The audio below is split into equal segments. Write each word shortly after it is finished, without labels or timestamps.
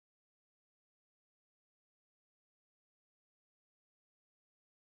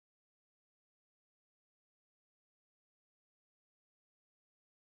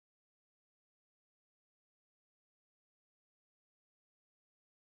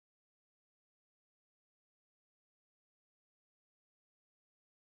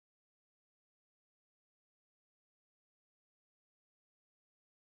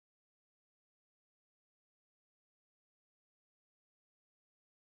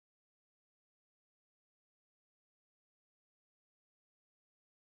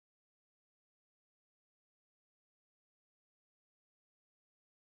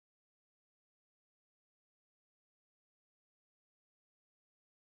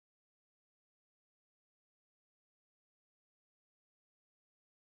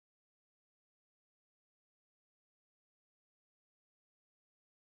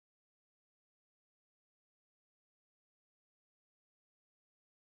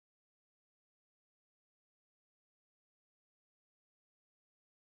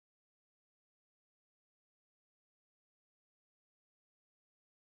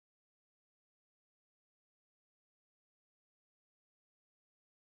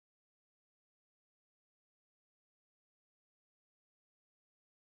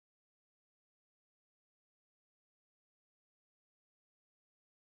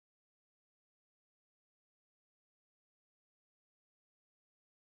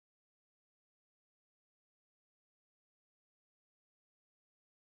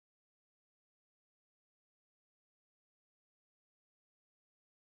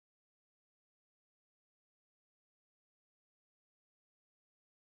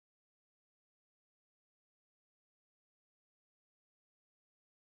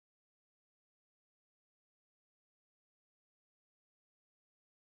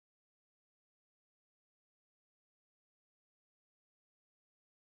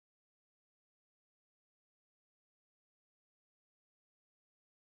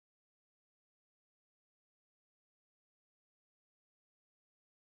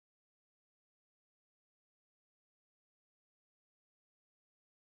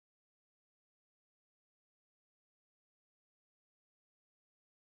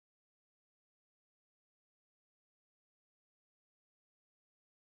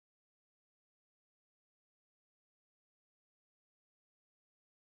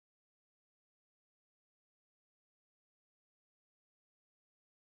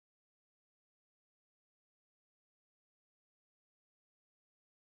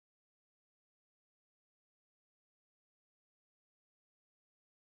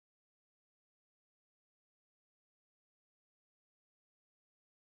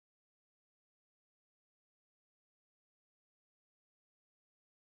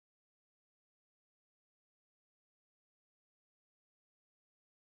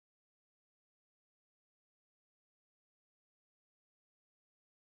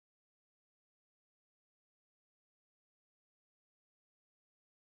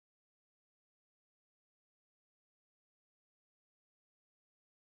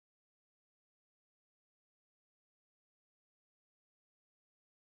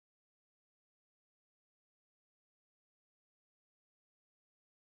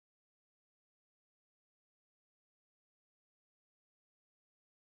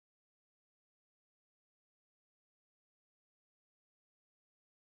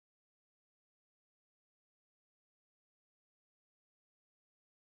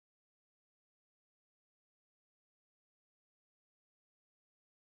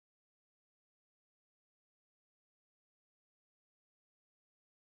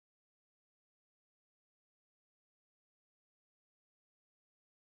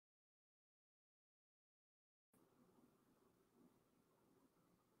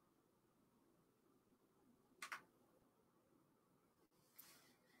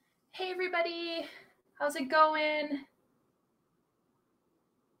Hey everybody, how's it going?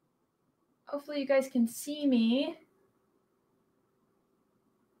 Hopefully you guys can see me.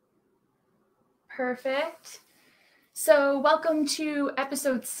 Perfect. So welcome to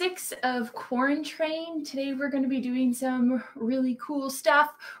episode 6 of Quarantine. Today we're going to be doing some really cool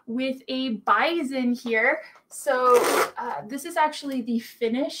stuff with a bison here. So this is actually the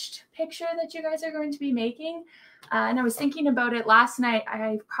finished picture that you guys are going to be making. And I was thinking about it last night.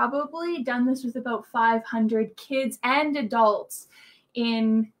 I've probably done this with about 500 kids and adults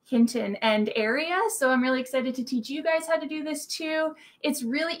in Hinton and area. So I'm really excited to teach you guys how to do this too. It's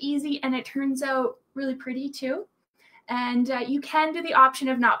really easy and it turns out really pretty too. And you can do the option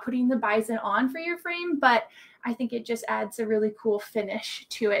of not putting the bison on for your frame, but I think it just adds a really cool finish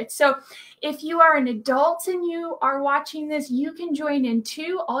to it. So if you are an adult and you are watching this, you can join in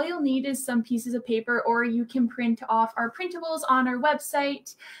too. All you'll need is some pieces of paper, or you can print off our printables on our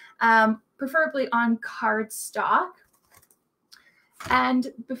website, preferably on cardstock.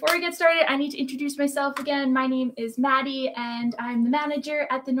 And before we get started, I need to introduce myself again. My name is Maddy, and I'm the manager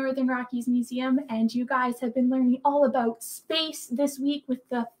at the Northern Rockies Museum. And you guys have been learning all about space this week with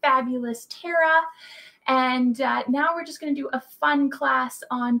the fabulous Tara. And now we're just going to do a fun class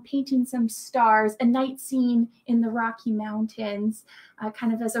on painting some stars, a night scene in the Rocky Mountains,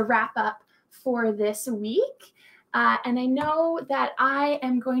 kind of as a wrap up for this week. And I know that I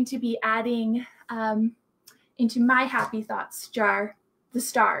am going to be adding into my happy thoughts jar the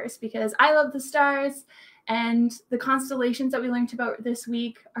stars, because I love the stars, and the constellations that we learned about this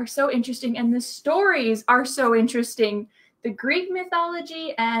week are so interesting, and the stories are so interesting. The Greek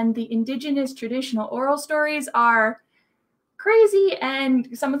mythology and the indigenous traditional oral stories are crazy, and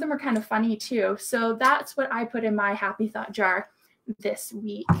some of them are kind of funny too. So that's what I put in my happy thought jar this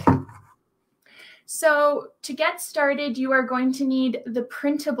week. So to get started, you are going to need the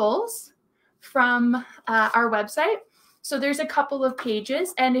printables from our website. So there's a couple of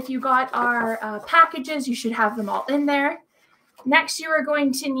pages, and if you got our packages, you should have them all in there. Next, you are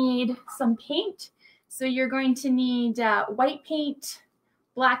going to need some paint. So you're going to need white paint,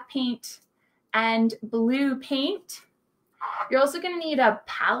 black paint, and blue paint. You're also going to need a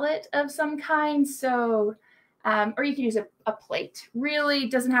palette of some kind, so or you can use a plate. Really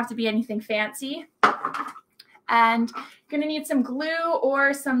doesn't have to be anything fancy. And you're going to need some glue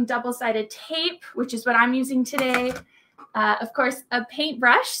or some double-sided tape, which is what I'm using today. Of course, a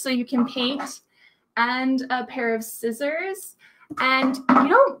paintbrush so you can paint, and a pair of scissors. And you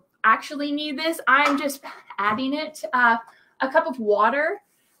don't actually need this. I'm just adding it. A cup of water.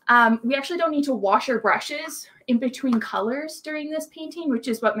 We actually don't need to wash our brushes in between colors during this painting, which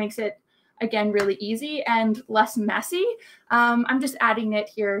is what makes it, again, really easy and less messy. I'm just adding it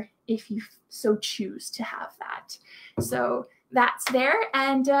here if you so choose to have that. So that's there,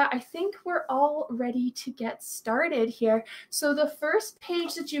 and I think we're all ready to get started here. So the first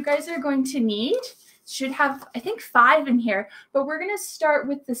page that you guys are going to need should have, I think, 5 in here, but we're going to start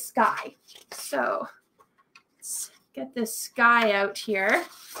with the sky. So let's get this sky out here.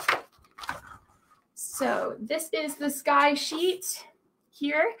 So this is the sky sheet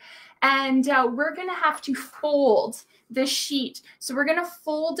here, and we're going to have to fold the sheet. So we're going to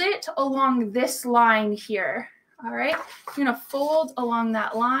fold it along this line here. All right, you're going to fold along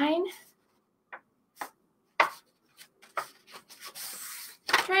that line.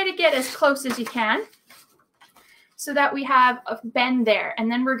 Try to get as close as you can so that we have a bend there. And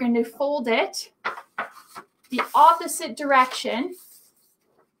then we're going to fold it the opposite direction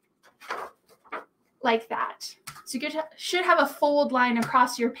like that. So you should have a fold line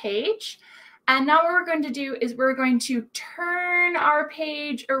across your page. And now what we're going to do is we're going to turn our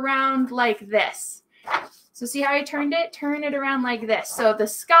page around like this. So see how I turned it? Turn it around like this. So the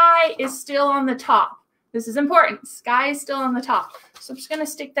sky is still on the top. This is important. Sky is still on the top. So I'm just going to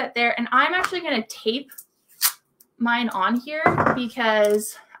stick that there. And I'm actually going to tape mine on here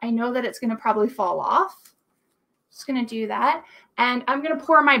because I know that it's going to probably fall off. Just going to do that. And I'm going to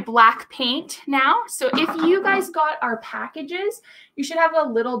pour my black paint now. So if you guys got our packages, you should have a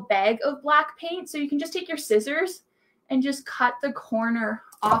little bag of black paint. So you can just take your scissors and just cut the corner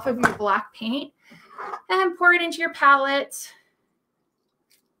off of your black paint and pour it into your palette.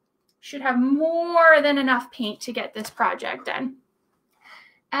 Should have more than enough paint to get this project done.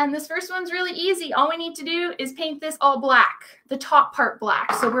 And this first one's really easy. All we need to do is paint this all black, the top part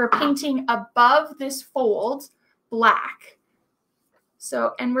black. So we're painting above this fold black.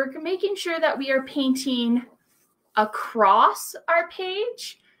 So, and we're making sure that we are painting across our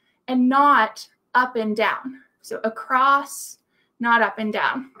page and not up and down. So across, not up and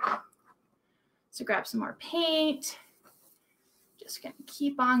down. So grab some more paint. just going to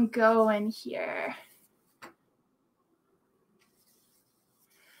keep on going here.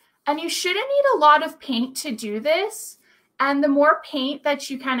 And you shouldn't need a lot of paint to do this. And the more paint that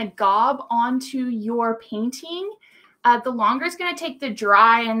you kind of gob onto your painting, the longer it's going to take to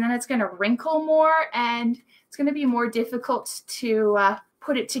dry, and then it's going to wrinkle more, and it's going to be more difficult to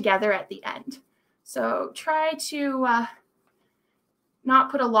put it together at the end. So try to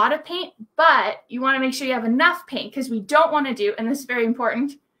not put a lot of paint, but you want to make sure you have enough paint, because we don't want to do, and this is very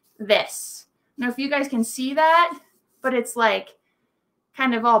important, this. Now, if you guys can see that, but it's like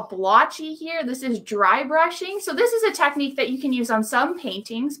kind of all blotchy here. This is dry brushing. So this is a technique that you can use on some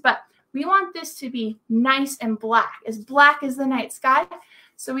paintings, but we want this to be nice and black as the night sky.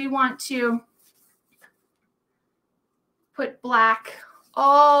 So we want to put black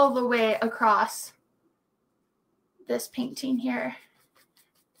all the way across this painting here.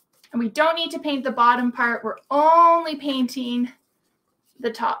 And we don't need to paint the bottom part. We're only painting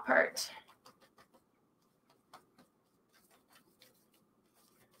the top part.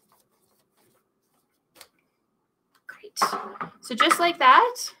 Great. So just like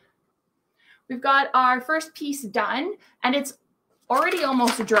that, we've got our first piece done, and it's already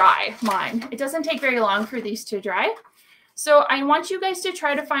almost dry, mine. It doesn't take very long for these to dry. So I want you guys to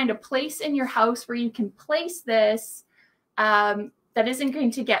try to find a place in your house where you can place this that isn't going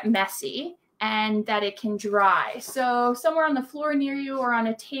to get messy and that it can dry. So somewhere on the floor near you or on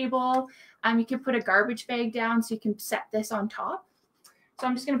a table, you can put a garbage bag down so you can set this on top. So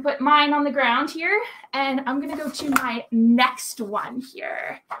I'm just going to put mine on the ground here, and I'm going to go to my next one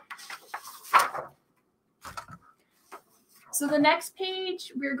here. So the next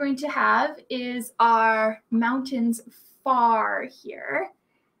page we're going to have is our mountains far here.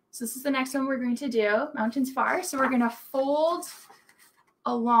 So this is the next one we're going to do, mountains far. So we're going to fold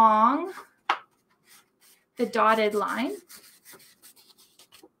along the dotted line.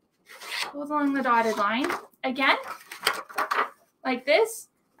 Fold along the dotted line again, like this.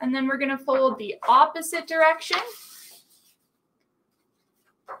 And then we're going to fold the opposite direction.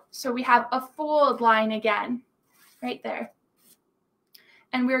 So we have a fold line again, right there.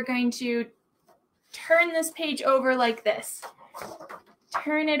 And we're going to turn this page over like this.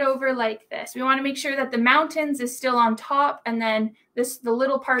 Turn it over like this. We want to make sure that the mountains is still on top, and then the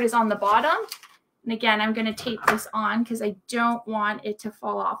little part is on the bottom. And again, I'm going to tape this on because I don't want it to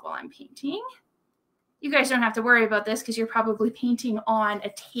fall off while I'm painting. You guys don't have to worry about this because you're probably painting on a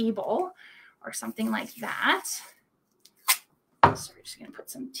table or something like that. So we're just going to put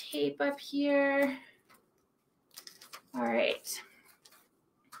some tape up here. All right.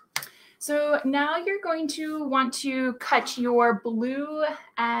 So now you're going to want to cut your blue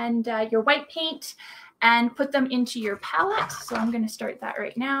and your white paint and put them into your palette. So I'm going to start that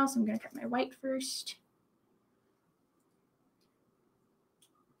right now. So I'm going to cut my white first.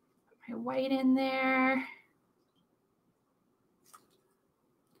 Put my white in there.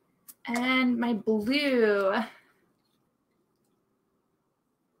 And my blue.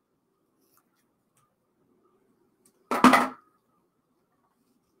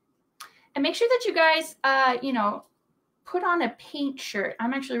 And make sure that you guys, put on a paint shirt.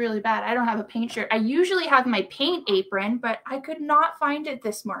 I'm actually really bad. I don't have a paint shirt. I usually have my paint apron, but I could not find it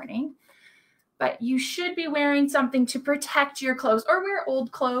this morning. But you should be wearing something to protect your clothes, or wear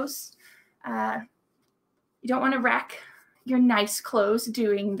old clothes. You don't want to wreck your nice clothes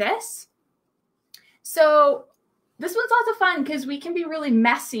doing this. So this one's lots of fun because we can be really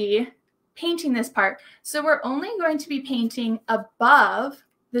messy painting this part. So we're only going to be painting above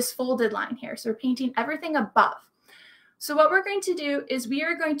this folded line here. So we're painting everything above. So what we're going to do is we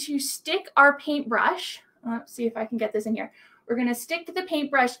are going to stick our paintbrush. Let's see if I can get this in here. We're going to stick the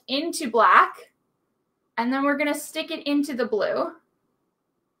paintbrush into black, and then we're going to stick it into the blue.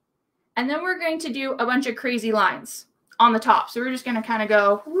 And then we're going to do a bunch of crazy lines on the top. So we're just going to kind of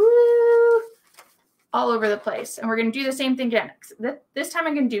go woo, all over the place. And we're going to do the same thing again. This time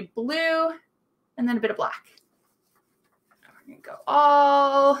I'm going to do blue and then a bit of black. We're going to go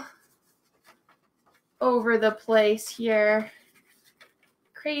all over the place here.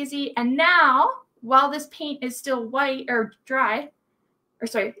 Crazy. And now, while this paint is still white or dry, or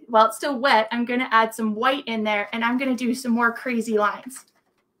sorry, while it's still wet, I'm going to add some white in there, and I'm going to do some more crazy lines.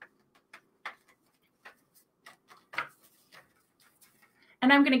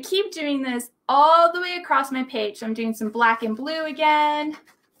 And I'm going to keep doing this all the way across my page. So I'm doing some black and blue again.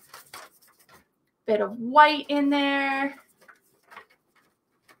 Bit of white in there.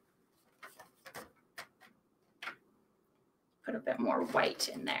 Put a bit more white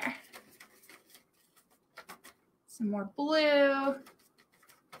in there. Some more blue.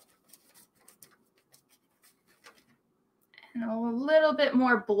 and a little bit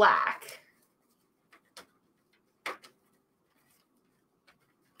more black.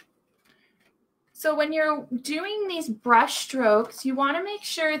 So when you're doing these brush strokes, you want to make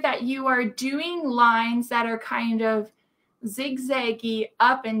sure that you are doing lines that are kind of zigzaggy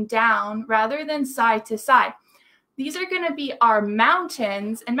up and down rather than side to side. These are going to be our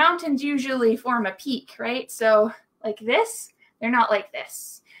mountains, and mountains usually form a peak, right? So like this, they're not like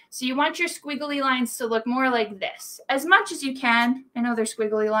this. So you want your squiggly lines to look more like this as much as you can. I know they're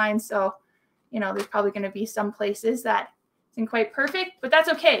squiggly lines, so you know there's probably going to be some places that isn't quite perfect, but that's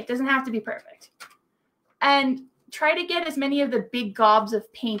okay. It doesn't have to be perfect. And try to get as many of the big gobs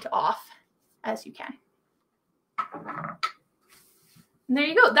of paint off as you can. And there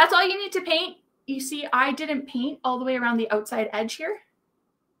you go. That's all you need to paint. You see, I didn't paint all the way around the outside edge here.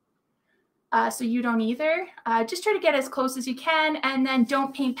 So you don't either. Just try to get as close as you can, and then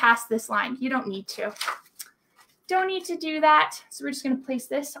don't paint past this line. You don't need to. Don't need to do that. So we're just going to place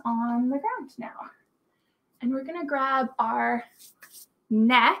this on the ground now. And we're going to grab our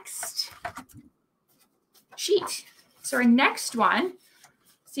next sheet. So our next one,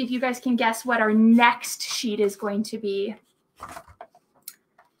 see if you guys can guess what our next sheet is going to be.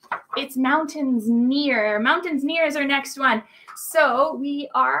 It's Mountains Near. Mountains Near is our next one. So we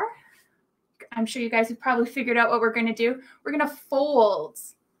are, I'm sure you guys have probably figured out what we're going to do. We're going to fold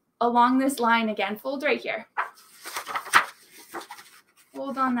along this line again. Fold right here.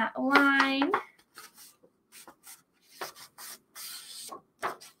 Fold on that line.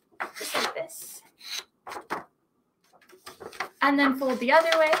 Just like this. And then fold the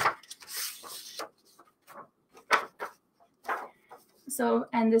other way. So,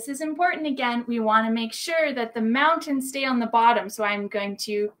 and this is important again, we want to make sure that the mountains stay on the bottom. So I'm going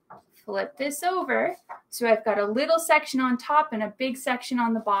to flip this over. So I've got a little section on top and a big section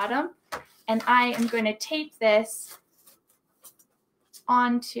on the bottom. And I am going to tape this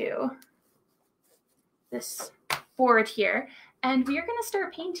onto this board here. And we are going to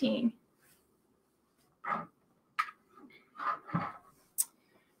start painting.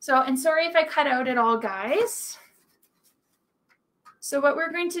 So, and sorry if I cut out at all, guys. So what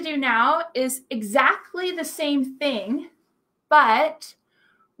we're going to do now is exactly the same thing, but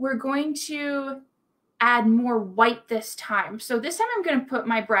we're going to add more white this time. So this time I'm going to put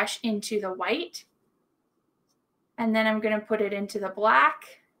my brush into the white, and then I'm going to put it into the black,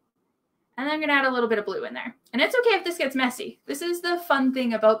 and then I'm going to add a little bit of blue in there. And it's okay if this gets messy. This is the fun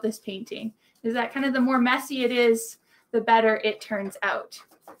thing about this painting, is that kind of the more messy it is, the better it turns out.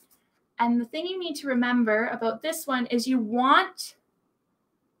 And the thing you need to remember about this one is you want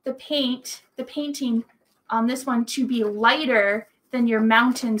the painting on this one to be lighter than your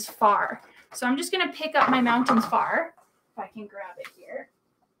mountains far. So I'm just going to pick up my mountains far, if I can grab it here.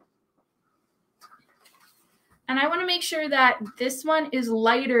 And I want to make sure that this one is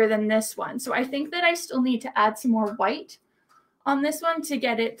lighter than this one. So I think that I still need to add some more white on this one to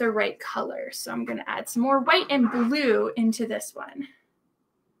get it the right color. So I'm going to add some more white and blue into this one.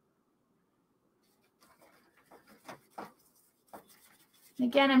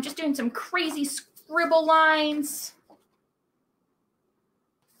 Again, I'm just doing some crazy scribble lines.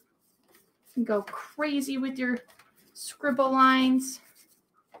 You can go crazy with your scribble lines.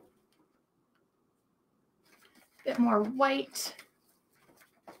 A bit more white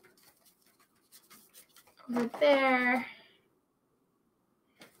over there.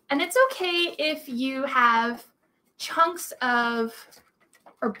 And it's okay if you have chunks of,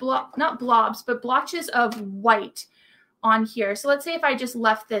 or not blobs, but blotches of white on here. So let's say if I just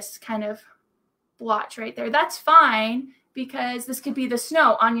left this kind of blotch right there, that's fine because this could be the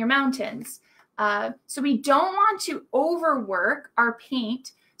snow on your mountains. So we don't want to overwork our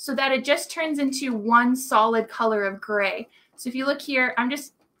paint so that it just turns into one solid color of gray. So if you look here, I'm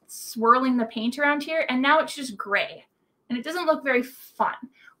just swirling the paint around here and now it's just gray and it doesn't look very fun.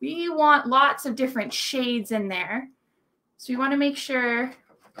 We want lots of different shades in there. So we want to make sure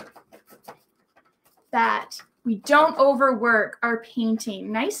that we don't overwork our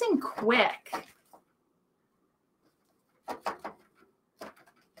painting. Nice and quick. I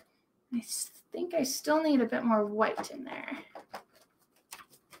think I still need a bit more white in there.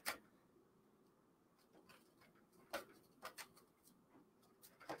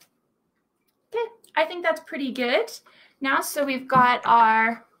 Okay, I think that's pretty good. Now, so we've got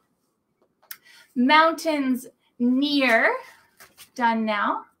our mountains near done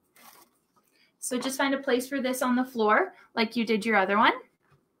now. So just find a place for this on the floor like you did your other one.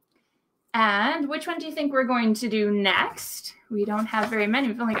 And which one do you think we're going to do next? We don't have very many.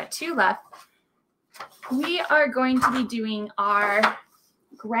 We've only got 2 left. We are going to be doing our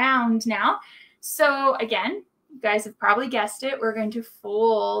ground now. So again, You guys have probably guessed it. We're going to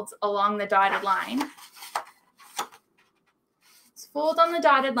fold along the dotted line. Let's fold on the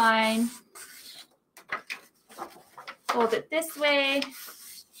dotted line. Fold it this way.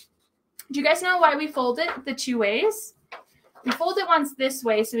 Do you guys know why we fold it the two ways? We fold it once this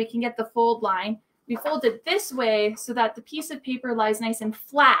way so we can get the fold line. We fold it this way so that the piece of paper lies nice and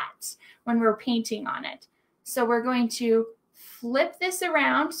flat when we're painting on it. So we're going to flip this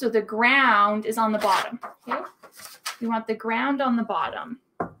around so the ground is on the bottom. Okay? We want the ground on the bottom.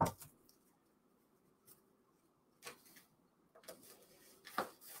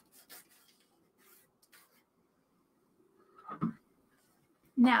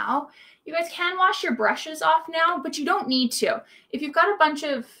 Now, you guys can wash your brushes off now, but you don't need to. If you've got a bunch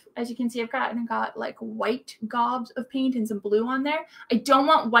of, as you can see, I've got like white gobs of paint and some blue on there. I don't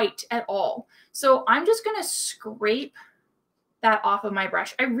want white at all. So I'm just going to scrape that off of my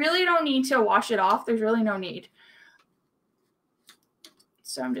brush. I really don't need to wash it off. There's really no need.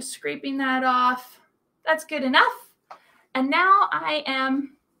 So I'm just scraping that off. That's good enough. And now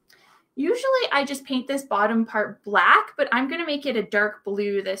usually I just paint this bottom part black, but I'm going to make it a dark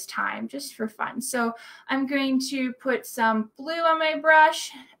blue this time just for fun. So I'm going to put some blue on my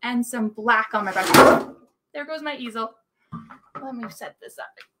brush and some black on my brush. There goes my easel. Let me set this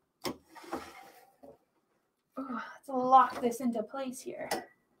up. Oh, let's lock this into place here.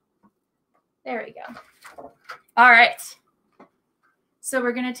 There we go. All right. So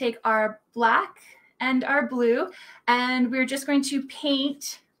we're going to take our black and our blue, and we're just going to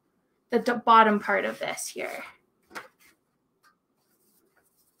paint the bottom part of this here.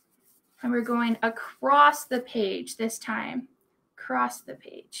 And we're going across the page this time, across the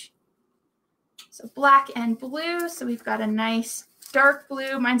page. So black and blue, so we've got a nice dark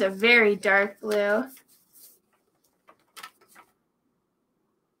blue. Mine's a very dark blue.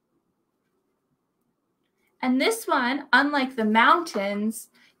 And this one, unlike the mountains,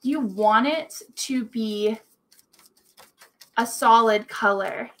 you want it to be a solid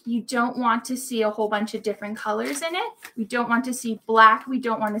color. You don't want to see a whole bunch of different colors in it. We don't want to see black. We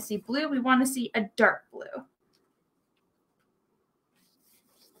don't want to see blue. We want to see a dark blue.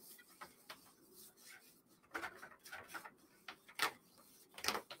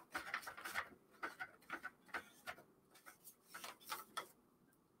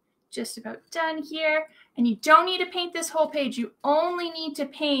 Just about done here. And you don't need to paint this whole page. You only need to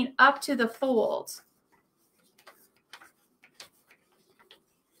paint up to the folds.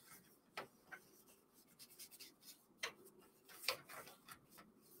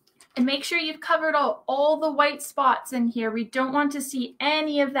 And make sure you've covered all the white spots in here. We don't want to see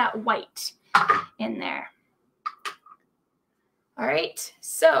any of that white in there. All right,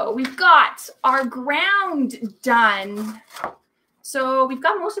 so we've got our ground done. So we've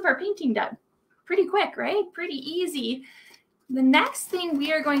got most of our painting done. Pretty quick, right? Pretty easy. The next thing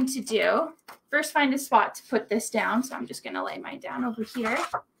we are going to do, first find a spot to put this down. So I'm just going to lay mine down over here.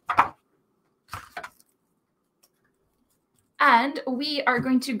 And we are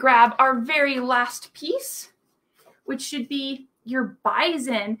going to grab our very last piece, which should be your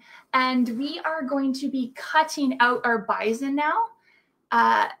bison. And we are going to be cutting out our bison now.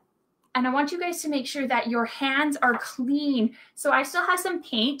 And I want you guys to make sure that your hands are clean. So I still have some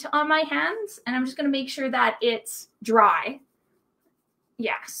paint on my hands, and I'm just going to make sure that it's dry.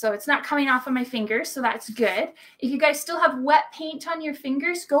 Yeah, so it's not coming off of my fingers, so that's good. If you guys still have wet paint on your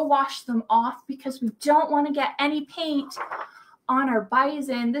fingers, go wash them off because we don't want to get any paint on our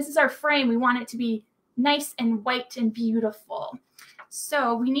bison. This is our frame. We want it to be nice and white and beautiful.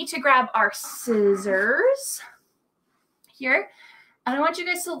 So we need to grab our scissors here. And I want you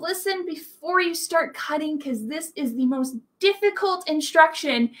guys to listen before you start cutting because this is the most difficult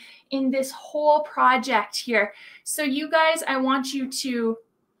instruction in this whole project here. So you guys, I want you to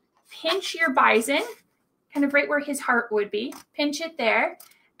pinch your bison, kind of right where his heart would be. Pinch it there.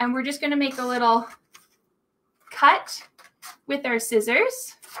 And we're just going to make a little cut with our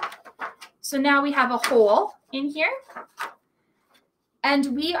scissors. So now we have a hole in here.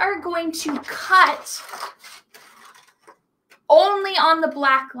 And we are going to cut only on the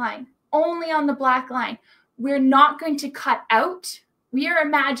black line, only on the black line. We're not going to cut out. We are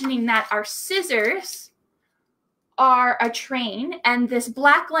imagining that our scissors are a train and this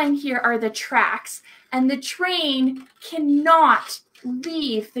black line here are the tracks, and the train cannot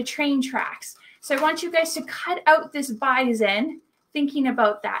leave the train tracks. So I want you guys to cut out this bison, thinking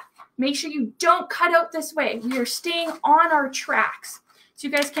about that. Make sure you don't cut out this way. We are staying on our tracks. So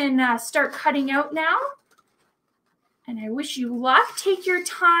you guys can start cutting out now. And I wish you luck. Take your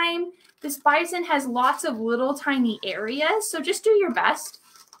time. This bison has lots of little tiny areas, so just do your best.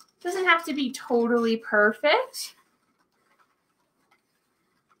 Doesn't have to be totally perfect.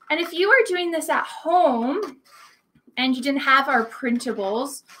 And if you are doing this at home and you didn't have our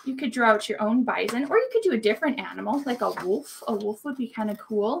printables, you could draw out your own bison, or you could do a different animal, like a wolf. A wolf would be kind of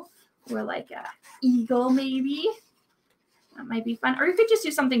cool, or like a eagle maybe. That might be fun. Or you could just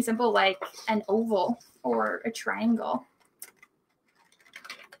do something simple like an oval or a triangle.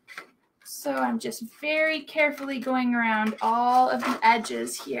 So I'm just very carefully going around all of the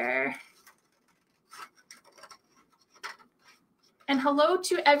edges here. And hello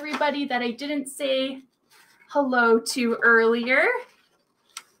to everybody that I didn't say hello to earlier.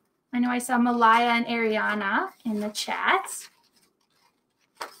 I know I saw Malaya and Ariana in the chat.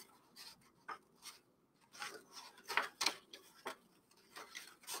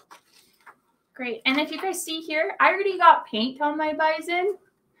 Great. And if you guys see here, I already got paint on my bison,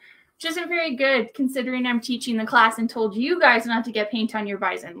 which isn't very good considering I'm teaching the class and told you guys not to get paint on your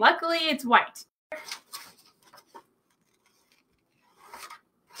bison. Luckily, it's white.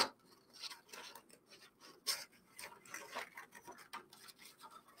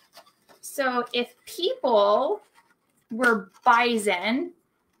 So if people were bison,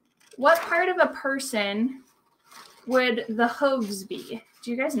 what part of a person would the hooves be? Do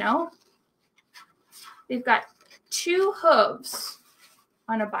you guys know? They've got 2 hooves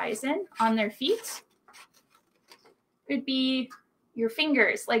on a bison on their feet. It would be your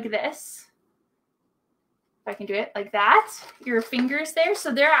fingers like this. If I can do it like that, your fingers there.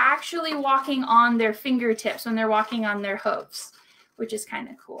 So they're actually walking on their fingertips when they're walking on their hooves, which is kind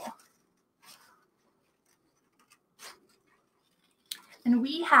of cool. And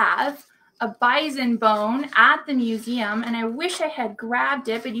we have a bison bone at the museum, and I wish I had grabbed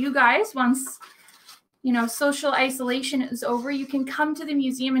it, but you guys, once social isolation is over, you can come to the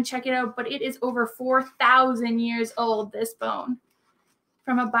museum and check it out, but it is over 4,000 years old, this bone,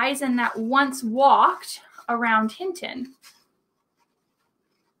 from a bison that once walked around Hinton.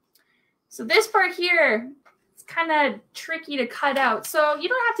 So this part here, it's kind of tricky to cut out. So you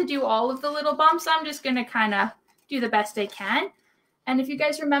don't have to do all of the little bumps. I'm just going to kind of do the best I can. And if you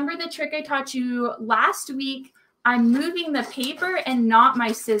guys remember the trick I taught you last week, I'm moving the paper and not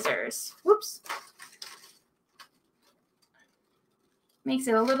my scissors. Whoops. Makes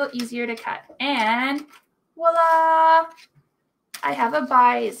it a little easier to cut. And voila, I have a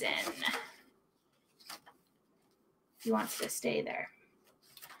bison. He wants to stay there.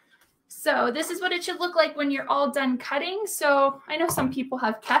 So this is what it should look like when you're all done cutting. So I know some people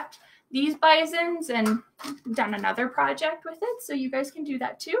have kept these bisons and done another project with it. So you guys can do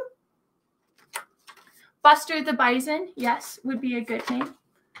that too. Buster the Bison, yes, would be a good name.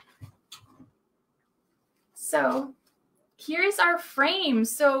 So here's our frame.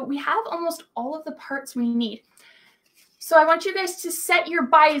 So we have almost all of the parts we need. So I want you guys to set your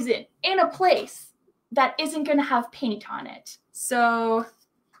bison in a place that isn't going to have paint on it. So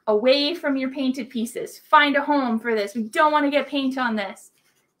away from your painted pieces. Find a home for this. We don't want to get paint on this.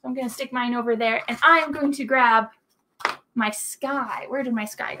 So I'm going to stick mine over there, and I'm going to grab my sky. Where did my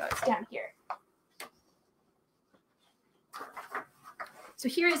sky go? It's down here. So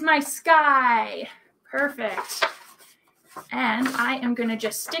here is my sky. Perfect. And I am going to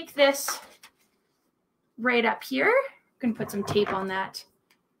just stick this right up here. I'm going to put some tape on that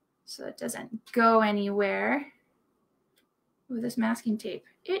so it doesn't go anywhere. With this masking tape,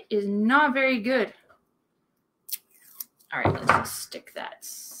 it is not very good. All right, let's just stick that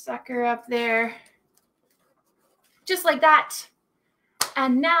sucker up there. Just like that.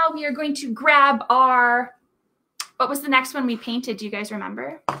 And now we are going to grab our, what was the next one we painted? Do you guys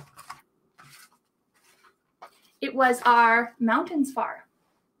remember? It was our mountains far.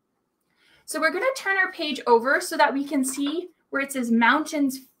 So we're going to turn our page over so that we can see where it says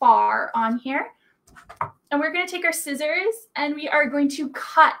mountains far on here. And we're going to take our scissors and we are going to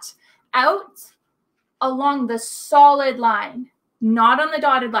cut out along the solid line, not on the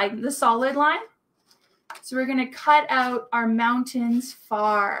dotted line, the solid line. So we're going to cut out our mountains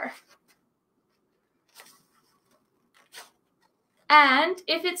far. And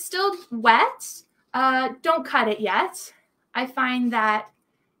if it's still wet, don't cut it yet. I find that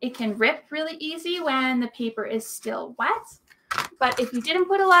it can rip really easy when the paper is still wet. But if you didn't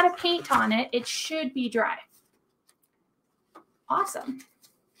put a lot of paint on it, it should be dry. Awesome.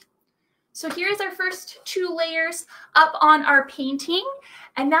 So here's our first 2 layers up on our painting.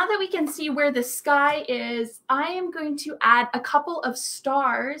 And now that we can see where the sky is, I am going to add a couple of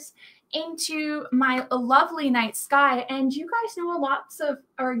stars into my lovely night sky. And you guys know a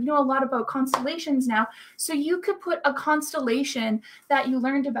lot about constellations now. So you could put a constellation that you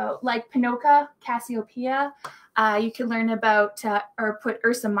learned about, like Pinoca, Cassiopeia, You can learn about or put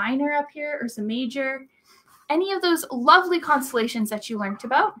Ursa Minor up here, Ursa Major, any of those lovely constellations that you learned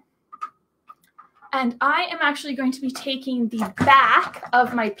about. And I am actually going to be taking the back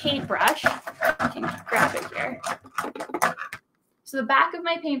of my paintbrush. I can grab it here. So the back of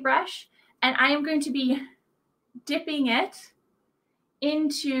my paintbrush, and I am going to be dipping it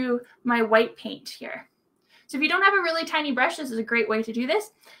into my white paint here. So if you don't have a really tiny brush, this is a great way to do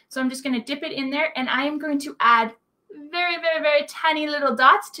this. So I'm just going to dip it in there, and I am going to add very, very, very tiny little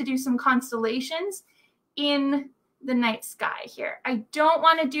dots to do some constellations in the night sky here. I don't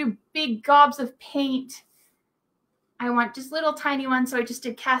want to do big gobs of paint. I want just little tiny ones. So I just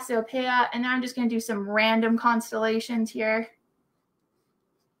did Cassiopeia, and now I'm just going to do some random constellations here.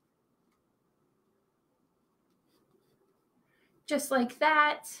 Just like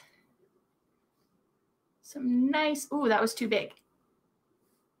that. Some nice, ooh, that was too big.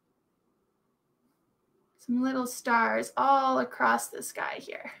 Some little stars all across the sky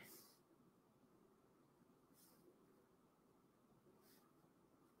here.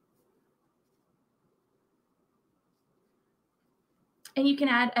 And you can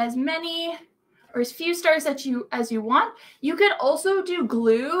add as many or as few stars as you want. You could also do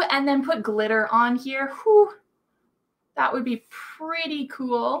glue and then put glitter on here. Whew, that would be pretty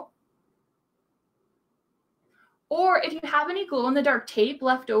cool. Or if you have any glow-in-the-dark tape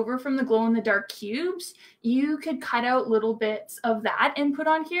left over from the glow-in-the-dark cubes, you could cut out little bits of that and put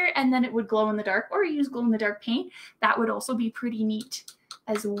on here, and then it would glow in the dark, or use glow-in-the-dark paint. That would also be pretty neat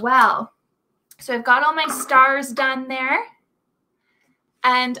as well. So I've got all my stars done there.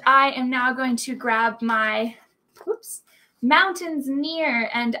 And I am now going to grab my mountains near,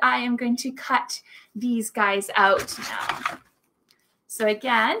 and I am going to cut these guys out now. So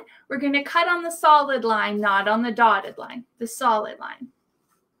again, we're going to cut on the solid line, not on the dotted line, the solid line.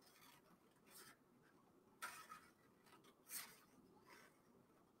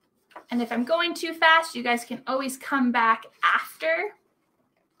 And if I'm going too fast, you guys can always come back after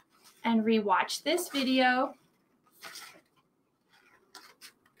and rewatch this video.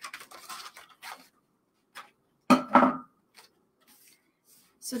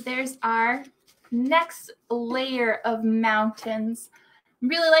 So there's our next layer of mountains. I'm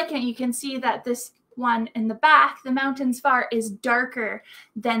really liking it. You can see that this one in the back, the mountains far, is darker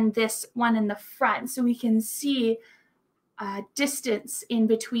than this one in the front. So we can see distance in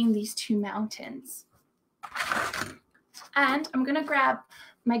between these two mountains. And I'm going to grab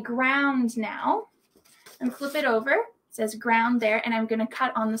my ground now and flip it over. It says ground there. And I'm going to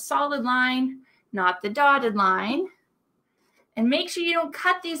cut on the solid line, not the dotted line. And make sure you don't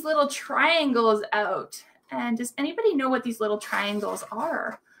cut these little triangles out. And does anybody know what these little triangles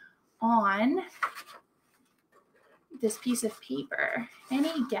are on this piece of paper?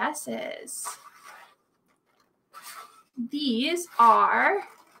 Any guesses? These are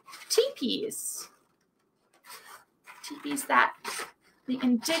teepees. Teepees that the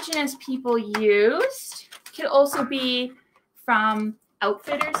indigenous people used. Could also be from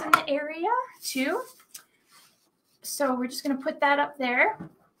outfitters in the area too. So we're just going to put that up there.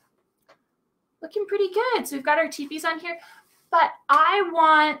 Looking pretty good. So we've got our teepees on here, but I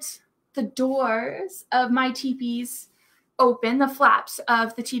want the doors of my teepees open, the flaps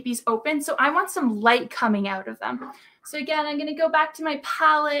of the teepees open. So I want some light coming out of them. So again, I'm going to go back to my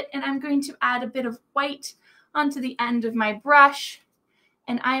palette, and I'm going to add a bit of white onto the end of my brush.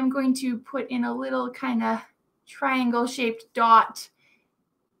 And I'm going to put in a little kind of triangle shaped dot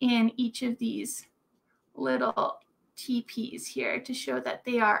in each of these little teepees here to show that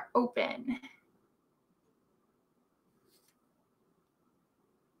they are open.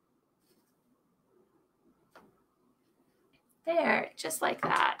 There, just like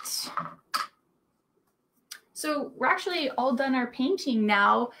that. So we're actually all done our painting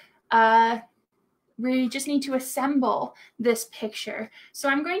now. We just need to assemble this picture. So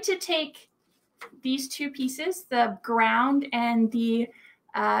I'm going to take these two pieces, the ground and the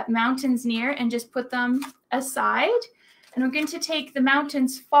mountains near, and just put them aside. And we're going to take the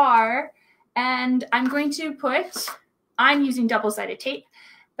mountains far, and I'm going to put, I'm using double-sided tape,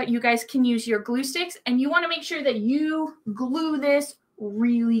 but you guys can use your glue sticks, and you want to make sure that you glue this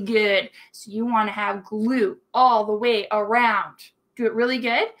really good. So you want to have glue all the way around. Do it really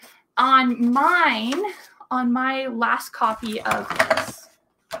good. On mine, on my last copy of this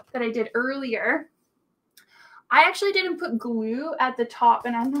that I did earlier, I actually didn't put glue at the top,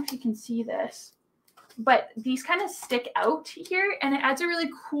 and I don't know if you can see this, but these kind of stick out here, and it adds a really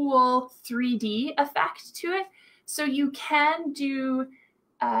cool 3D effect to it. So you can do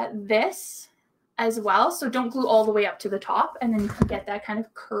this as well. So don't glue all the way up to the top, and then you can get that kind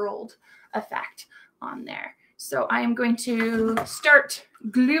of curled effect on there. So I am going to start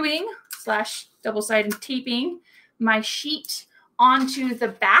gluing / double-sided taping my sheet onto the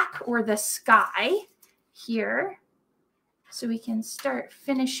back or the sky here, so we can start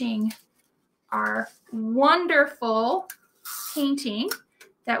finishing our wonderful painting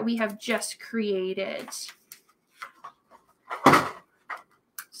that we have just created.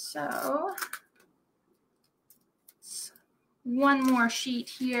 So one more sheet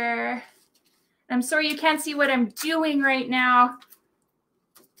here. I'm sorry you can't see what I'm doing right now.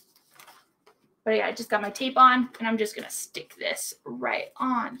 But yeah, I just got my tape on and I'm just gonna stick this right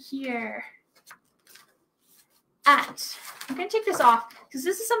on here. And I'm gonna take this off because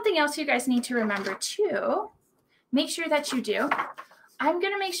this is something else you guys need to remember too. Make sure that you do. I'm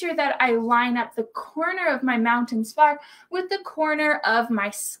gonna make sure that I line up the corner of my mountain spire with the corner of my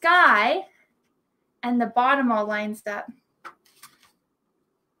sky, and the bottom all lines up.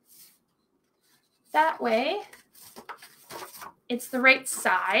 That way, it's the right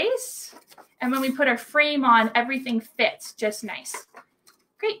size. And when we put our frame on, everything fits just nice.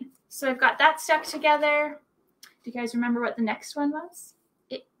 Great, so I've got that stuck together. Do you guys remember what the next one was?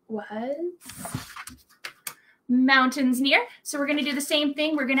 It was mountains near. So we're gonna do the same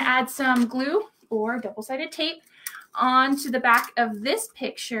thing. We're gonna add some glue or double-sided tape onto the back of this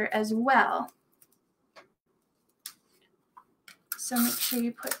picture as well. So make sure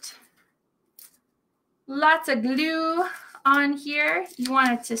you put lots of glue on here. You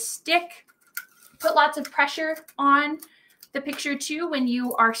want it to stick. Put lots of pressure on the picture too when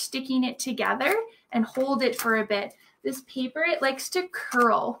you are sticking it together, and hold it for a bit. This paper, it likes to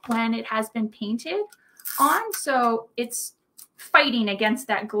curl when it has been painted on, so it's fighting against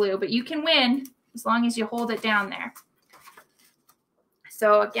that glue, but you can win as long as you hold it down there.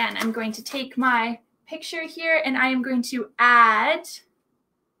 So again, I'm going to take my picture here and I am going to add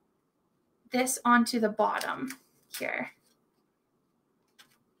this onto the bottom here.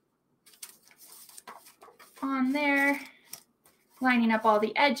 On there, lining up all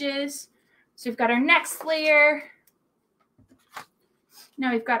the edges. So we've got our next layer.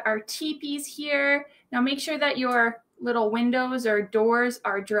 Now we've got our teepees here. Now make sure that your little windows or doors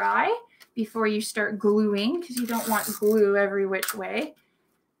are dry before you start gluing, because you don't want glue every which way,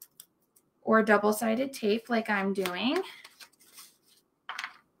 or double-sided tape like I'm doing.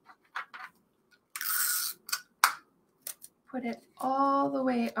 Put it all the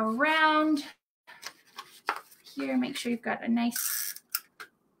way around here. Make sure you've got a nice,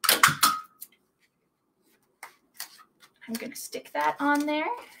 I'm going to stick that on there.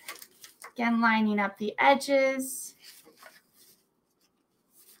 Again, lining up the edges.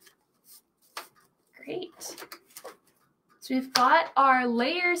 Great. So we've got our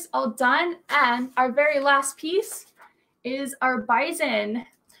layers all done, and our very last piece is our bison.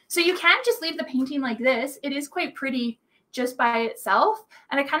 So you can't just leave the painting like this. It is quite pretty just by itself,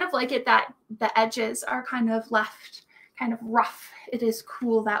 and I kind of like it that the edges are kind of left kind of rough. It is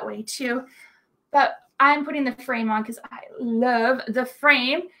cool that way too. But I'm putting the frame on because I love the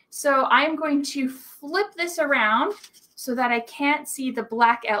frame. So I'm going to flip this around so that I can't see the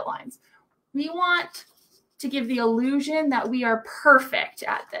black outlines. We want to give the illusion that we are perfect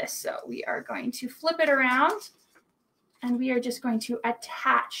at this. So we are going to flip it around and we are just going to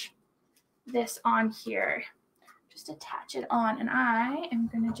attach this on here. Just attach it on, and I am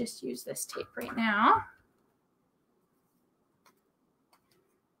going to just use this tape right now.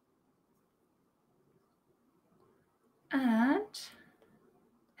 And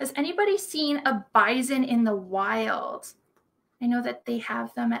has anybody seen a bison in the wild? I know that they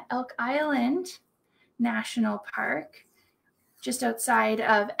have them at Elk Island National Park, just outside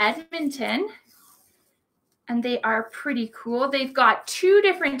of Edmonton. And they are pretty cool. They've got two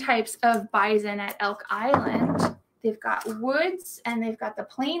different types of bison at Elk Island. They've got woods and they've got the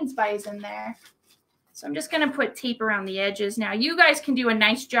plains bison there. So I'm just going to put tape around the edges. Now you guys can do a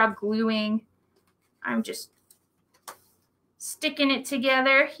nice job gluing. I'm just sticking it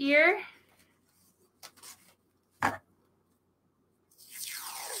together here.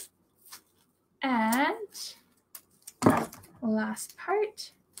 And last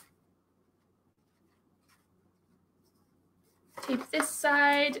part. Tape this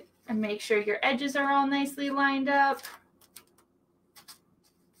side and make sure your edges are all nicely lined up.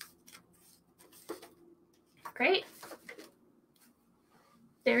 Great.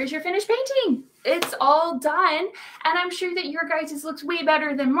 There is your finished painting. It's all done. And I'm sure that your guys' looks way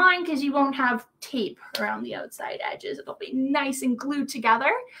better than mine because you won't have tape around the outside edges. It'll be nice and glued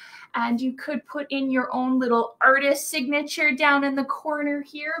together. And you could put in your own little artist signature down in the corner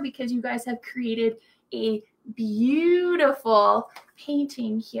here because you guys have created a beautiful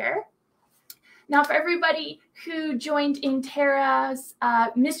painting here. Now, for everybody who joined in Tara's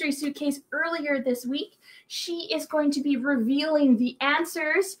mystery suitcase earlier this week, she is going to be revealing the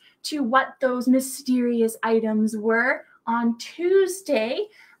answers to what those mysterious items were on Tuesday.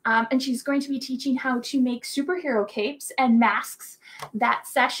 And she's going to be teaching how to make superhero capes and masks that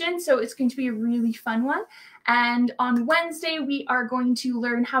session. So it's going to be a really fun one. And on Wednesday, we are going to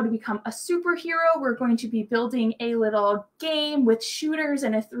learn how to become a superhero. We're going to be building a little game with shooters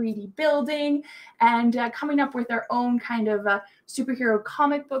and a 3D building and coming up with our own kind of superhero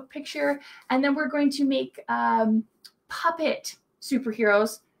comic book picture. And then we're going to make puppet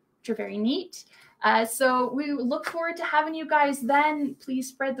superheroes, which are very neat. So we look forward to having you guys then. Please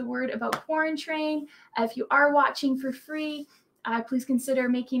spread the word about Quarantrain. If you are watching for free, please consider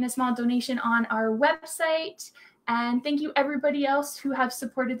making a small donation on our website. And thank you everybody else who have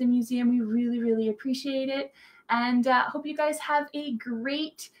supported the museum. We really, really appreciate it. And hope you guys have a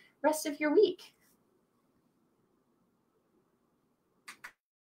great rest of your week.